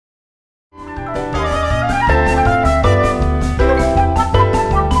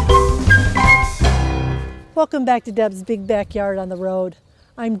Welcome back to Deb's Big Backyard on the Road.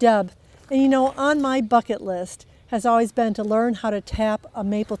 I'm Deb, and you know, on my bucket list has always been to learn how to tap a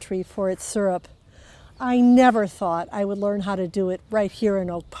maple tree for its syrup. I never thought I would learn how to do it right here in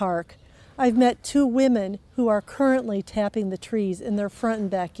Oak Park. I've met two women who are currently tapping the trees in their front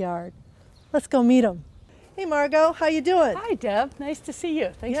and backyard. Let's go meet them. Hey Margot, how you doing? Hi Deb, nice to see you.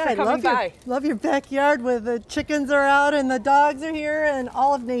 Thanks for coming by. Love your backyard where the chickens are out and the dogs are here and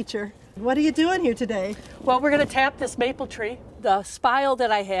all of nature. What are you doing here today? Well, we're going to tap this maple tree. The spile that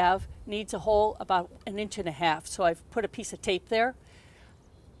I have needs a hole about 1.5 inches, so I've put a piece of tape there.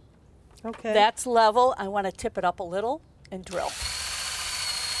 Okay. That's level. I want to tip it up a little and drill.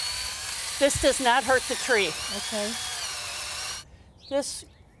 This does not hurt the tree. Okay. This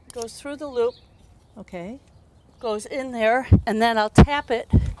goes through the loop. Okay. Goes in there, and then I'll tap it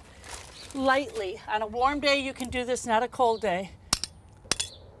lightly. On a warm day, you can do this, not a cold day.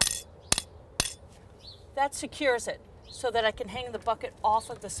 That secures it so that I can hang the bucket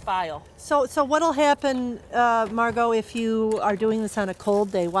off of the spile. So what'll happen, Margot, if you are doing this on a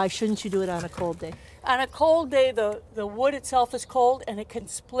cold day? Why shouldn't you do it on a cold day? On a cold day, the wood itself is cold and it can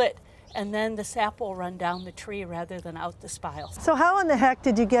split, and then the sap will run down the tree rather than out the spile. So how in the heck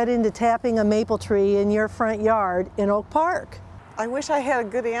did you get into tapping a maple tree in your front yard in Oak Park? I wish I had a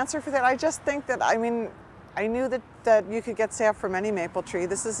good answer for that. I just think that, I knew that you could get sap from any maple tree.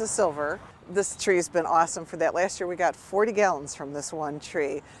 This is a silver. This tree's been awesome for that. Last year we got 40 gallons from this one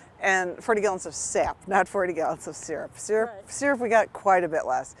tree, and 40 gallons of sap, not 40 gallons of syrup. Syrup we got quite a bit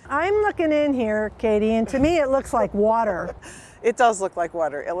less. I'm looking in here, Katie, and to me it looks like water. It does look like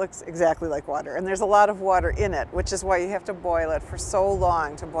water. It looks exactly like water, and there's a lot of water in it, which is why you have to boil it for so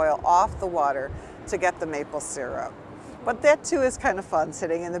long, to boil off the water to get the maple syrup. But that too is kind of fun,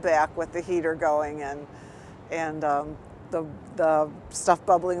 sitting in the back with the heater going and the stuff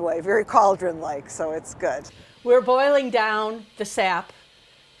bubbling away, very cauldron-like, so it's good. We're boiling down the sap.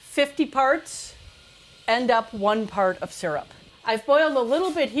 50 parts end up 1 part of syrup. I've boiled a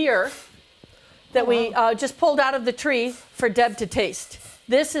little bit here that we just pulled out of the tree for Deb to taste.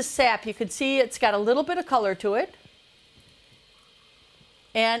 This is sap. You can see it's got a little bit of color to it.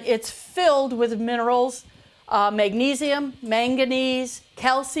 And it's filled with minerals, magnesium, manganese,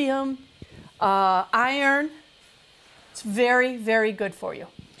 calcium, iron. It's very, very good for you.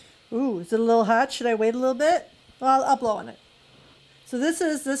 Ooh, is it a little hot? Should I wait a little bit? Well, I'll blow on it. So this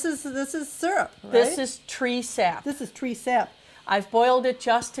is syrup, right? This is tree sap. This is tree sap. I've boiled it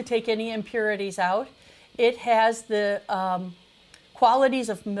just to take any impurities out. It has the qualities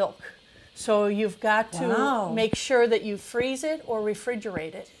of milk. So you've got to make sure that you freeze it or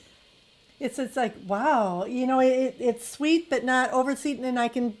refrigerate it. It's like, wow, you know, it's sweet but not oversweet, and I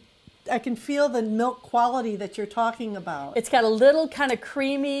can feel the milk quality that you're talking about. It's got a little kind of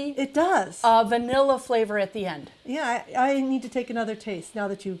creamy. It does. Vanilla flavor at the end. Yeah, I need to take another taste now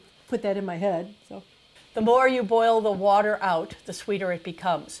that you put that in my head. So, the more you boil the water out, the sweeter it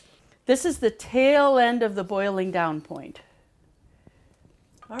becomes. This is the tail end of the boiling down point.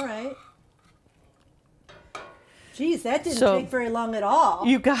 All right. Geez, that didn't take very long at all.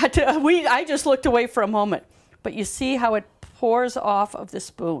 You got to, I just looked away for a moment, but you see how it pours off of the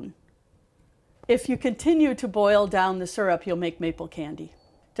spoon. If you continue to boil down the syrup, you'll make maple candy.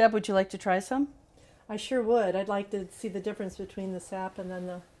 Deb, would you like to try some? I sure would. I'd like to see the difference between the sap and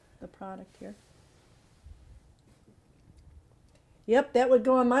then the product here. Yep, that would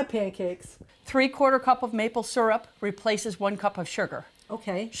go on my pancakes. 3/4 cup of maple syrup replaces 1 cup of sugar.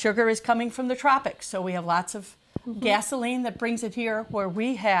 Okay. Sugar is coming from the tropics, so we have lots of gasoline that brings it here, where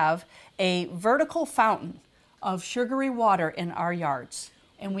we have a vertical fountain of sugary water in our yards.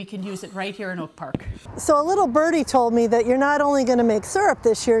 And we can use it right here in Oak Park. So a little birdie told me that you're not only going to make syrup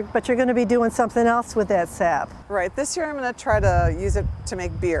this year, but you're going to be doing something else with that sap. Right, this year I'm going to try to use it to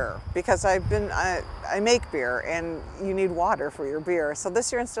make beer, because I make beer and you need water for your beer. So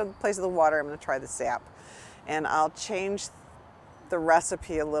this year, instead of the place of the water, I'm going to try the sap. And I'll change the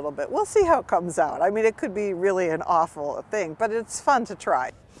recipe a little bit. We'll see how it comes out. I mean, it could be really an awful thing, but it's fun to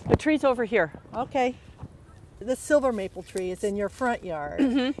try. The tree's over here. Okay. This silver maple tree is in your front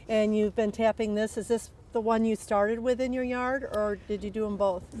yard, and you've been tapping this. Is this the one you started with in your yard, or did you do them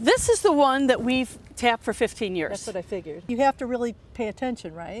both? This is the one that we've tapped for 15 years. That's what I figured. You have to really pay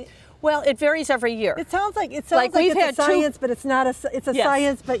attention, right? Well, it varies every year. It sounds like it's a science, but it's not a. It's a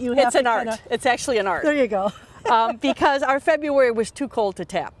science, but you have. It's an art. It's actually an art. There you go. Because our February was too cold to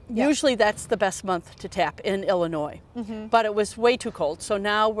tap. Yeah. Usually that's the best month to tap in Illinois. But it was way too cold. So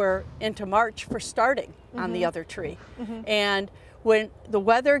now we're into March for starting on the other tree. And when the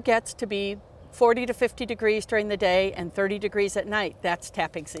weather gets to be 40 to 50 degrees during the day and 30 degrees at night, that's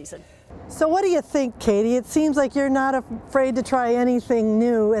tapping season. So what do you think, Katie? It seems like you're not afraid to try anything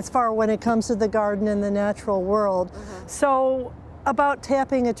new as far when it comes to the garden and the natural world. So about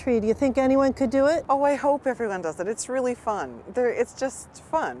tapping a tree, do you think anyone could do it? Oh, I hope everyone does it. It's really fun. It's just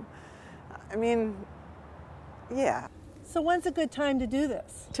fun. I mean, yeah. So when's a good time to do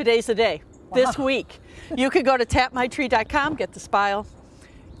this? Today's the day. This week. You could go to tapmytree.com, get the spile,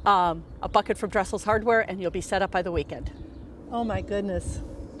 a bucket from Dressel's Hardware, and you'll be set up by the weekend. Oh my goodness.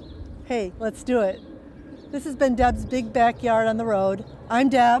 Hey, let's do it. This has been Deb's Big Backyard on the Road. I'm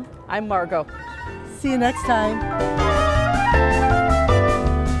Deb. I'm Margot. See you next time.